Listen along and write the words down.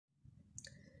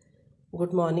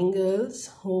Good morning, girls.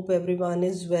 Hope everyone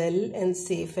is well and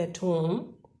safe at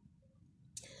home.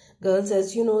 Girls,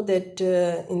 as you know that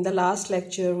in the last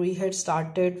lecture we had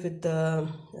started with the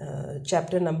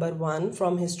chapter number 1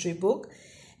 from history book,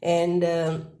 and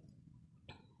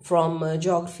from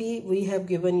geography we have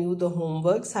given you the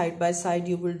homework. Side by side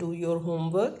you will do your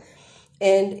homework,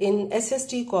 and in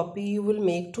SST copy you will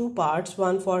make two parts,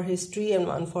 one for history and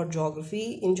one for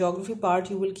geography. In geography part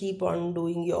you will keep on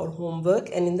doing your homework,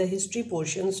 and in the history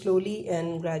portion slowly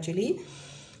and gradually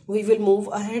we will move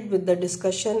ahead with the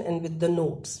discussion and with the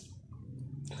notes.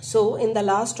 So in the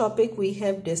last topic we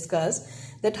have discussed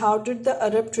that how did the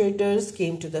Arab traders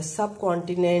came to the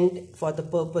subcontinent for the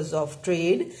purpose of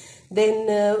trade. Then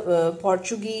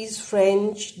Portuguese,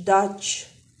 French, Dutch,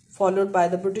 followed by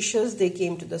the Britishers, they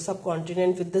came to the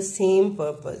subcontinent with the same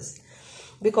purpose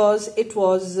because it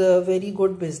was a very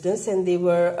good business and they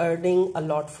were earning a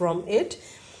lot from it.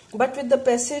 But with the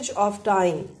passage of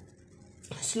time,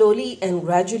 slowly and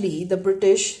gradually, the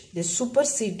British, they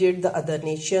superseded the other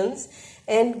nations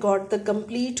and got the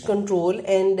complete control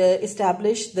and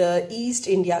established the East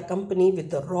India Company with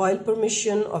the royal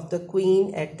permission of the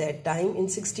Queen at that time in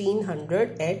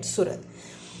 1600 at Surat.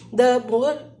 The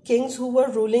Mughal kings who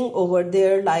were ruling over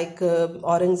there, like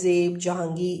Aurangzeb,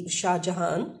 Jahangir, Shah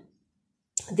Jahan,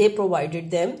 they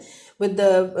provided them with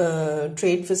the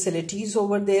trade facilities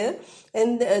over there,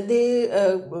 and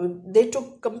they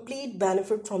took complete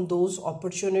benefit from those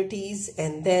opportunities.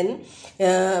 And then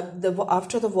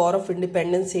after the War of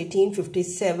Independence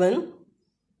 1857,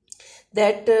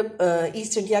 that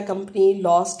East India Company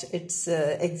lost its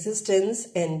existence,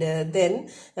 and then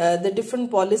the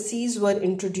different policies were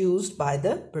introduced by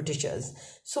the Britishers.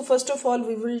 So first of all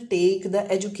we will take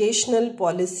the educational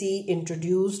policy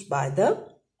introduced by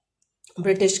the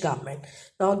British government.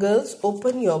 Now girls,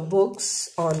 open your books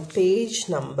on page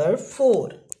number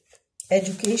 4.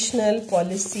 Educational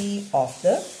policy of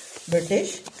the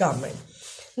British government.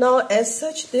 Now as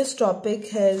such this topic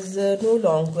has no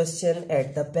long question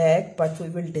at the back, but we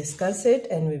will discuss it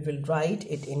and we will write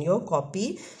it in your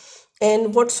copy,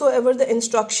 and whatsoever the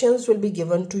instructions will be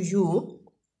given to you,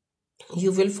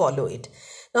 you will follow it.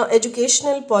 Now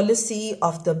educational policy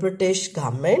of the British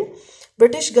government.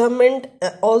 British government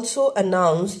also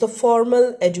announced the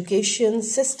formal education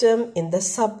system in the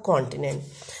subcontinent.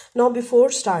 Now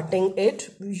before starting it,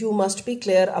 you must be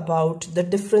clear about the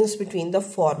difference between the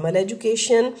formal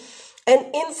education and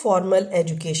informal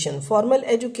education. Formal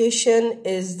education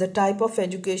is the type of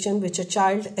education which a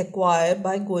child acquires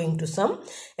by going to some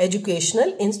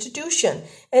educational institution,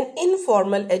 and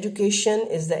informal education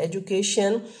is the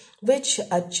education which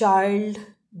a child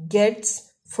gets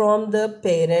from the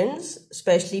parents,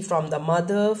 especially from the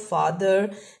mother, father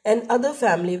and other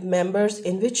family members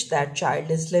in which that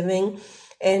child is living,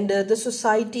 and the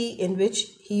society in which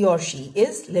he or she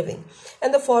is living.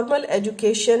 And the formal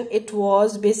education, it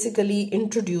was basically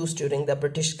introduced during the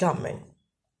British government.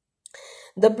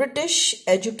 The British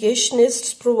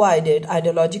educationists provided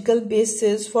ideological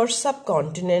basis for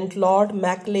subcontinent. Lord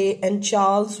Macaulay and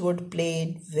Charles Wood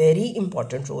played very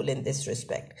important role in this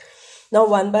respect. Now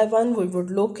one by one we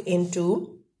would look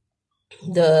into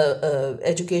the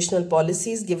educational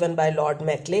policies given by Lord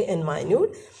Macaulay in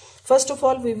minute. First of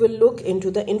all, we will look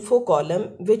into the info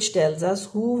column which tells us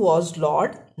who was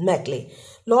Lord Macaulay.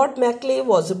 Lord Macaulay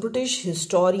was a British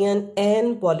historian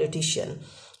and politician.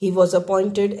 He was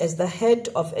appointed as the head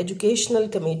of educational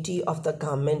committee of the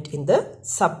government in the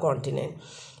subcontinent.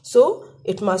 So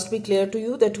it must be clear to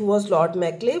you that who was Lord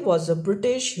Macaulay. Was a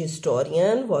British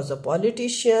historian, was a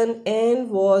politician and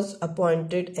was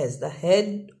appointed as the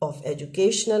head of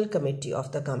educational committee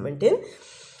of the government in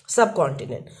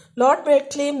subcontinent. Lord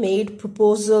Macaulay made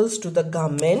proposals to the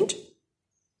government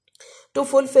to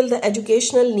fulfill the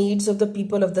educational needs of the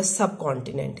people of the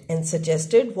subcontinent and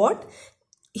suggested what?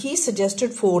 He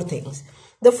suggested 4 things.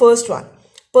 The first one,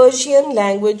 Persian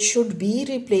language should be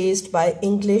replaced by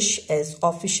English as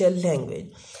official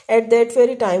language. At that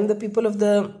very time, the people of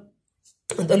the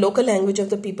local language of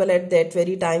the people at that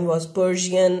very time was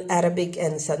Persian, Arabic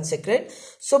and Sanskrit.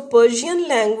 So Persian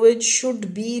language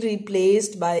should be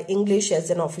replaced by English as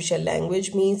an official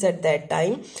language, means at that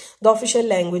time the official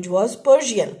language was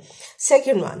Persian.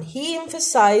 Second one, he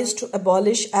emphasized to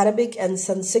abolish Arabic and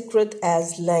Sanskrit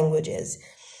as languages.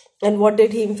 And what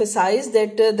did he emphasize?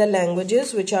 That the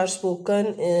languages which were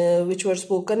spoken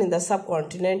in the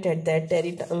subcontinent at that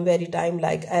very time,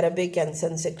 like Arabic and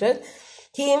Sanskrit,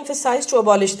 he emphasized to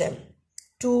abolish them,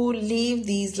 to leave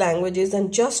these languages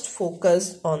and just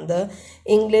focus on the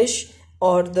English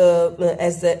or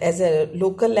as a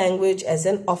local language, as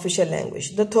an official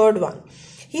language. The third one,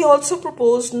 He also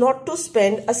proposed not to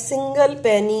spend a single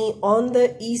penny on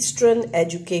the Eastern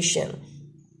education.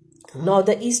 Now,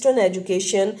 the Eastern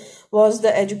education was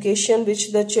the education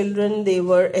which the children, they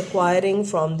were acquiring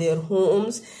from their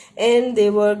homes, and they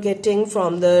were getting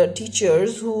from the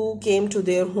teachers who came to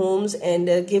their homes and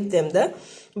give them the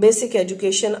basic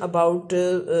education about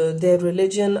their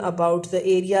religion, about the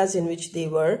areas in which they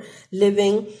were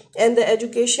living, and the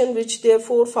education which their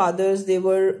forefathers, they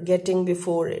were getting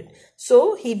before it.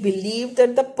 So he believed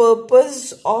that the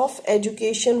purpose of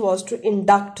education was to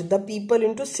induct the people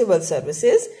into civil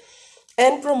services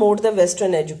and promote the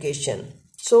Western education.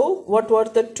 So what were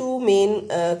the two main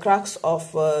crux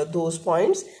of those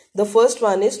points? The first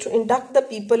one is to induct the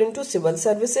people into civil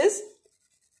services,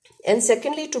 and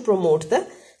secondly to promote the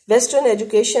Western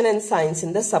education and science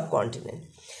in the subcontinent.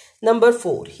 Number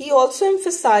 4, he also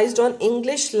emphasized on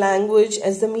English language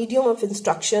as the medium of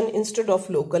instruction instead of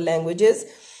local languages.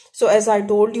 So as I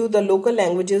told you, the local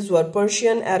languages were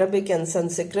Persian, Arabic and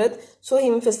Sanskrit. So he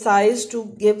emphasized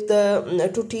to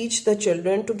teach the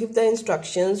children, to give the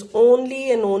instructions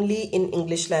only and only in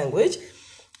English language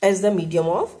as the medium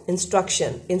of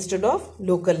instruction instead of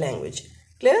local language.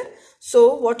 Clear?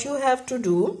 So what you have to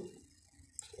do,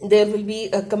 there will be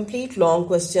a complete long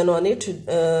question on it.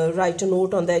 Write a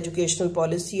note on the educational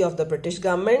policy of the British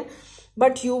government,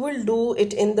 but you will do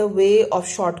it in the way of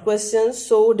short questions.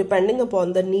 So depending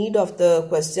upon the need of the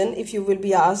question, if you will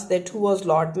be asked that who was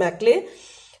Lord Macaulay,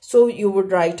 so you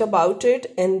would write about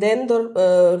it, and then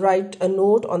write a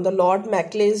note on the Lord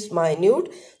Macaulay's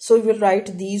minute. So you will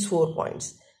write these 4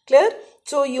 points. Clear?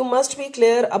 So you must be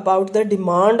clear about the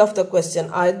demand of the question.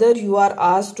 Either you are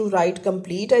asked to write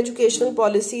complete educational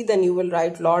policy, then you will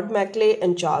write Lord Macaulay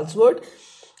and Charles Wood.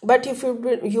 But if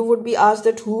you would be asked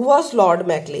that who was Lord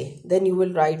Macaulay, then you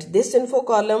will write this info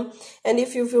column. And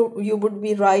if you would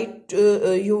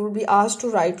be asked to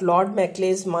write Lord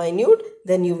Macaulay's minute,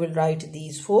 then you will write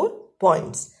these 4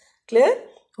 points. Clear?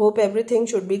 Hope everything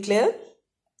should be clear.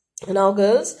 Now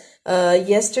girls,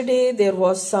 yesterday there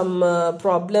was some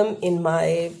problem in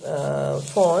my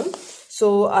phone,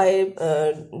 so I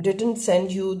didn't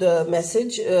send you the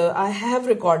message. I have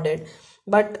recorded,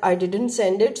 but I didn't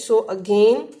send it. So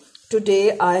again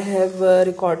today I have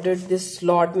recorded this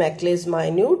Lord Macaulay's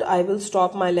minute. I will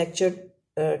stop my lecture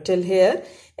till here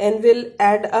and will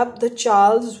add up the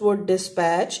Charles Wood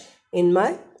dispatch in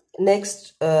my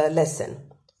next lesson.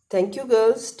 Thank you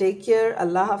girls. Take care.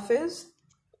 Allah Hafiz.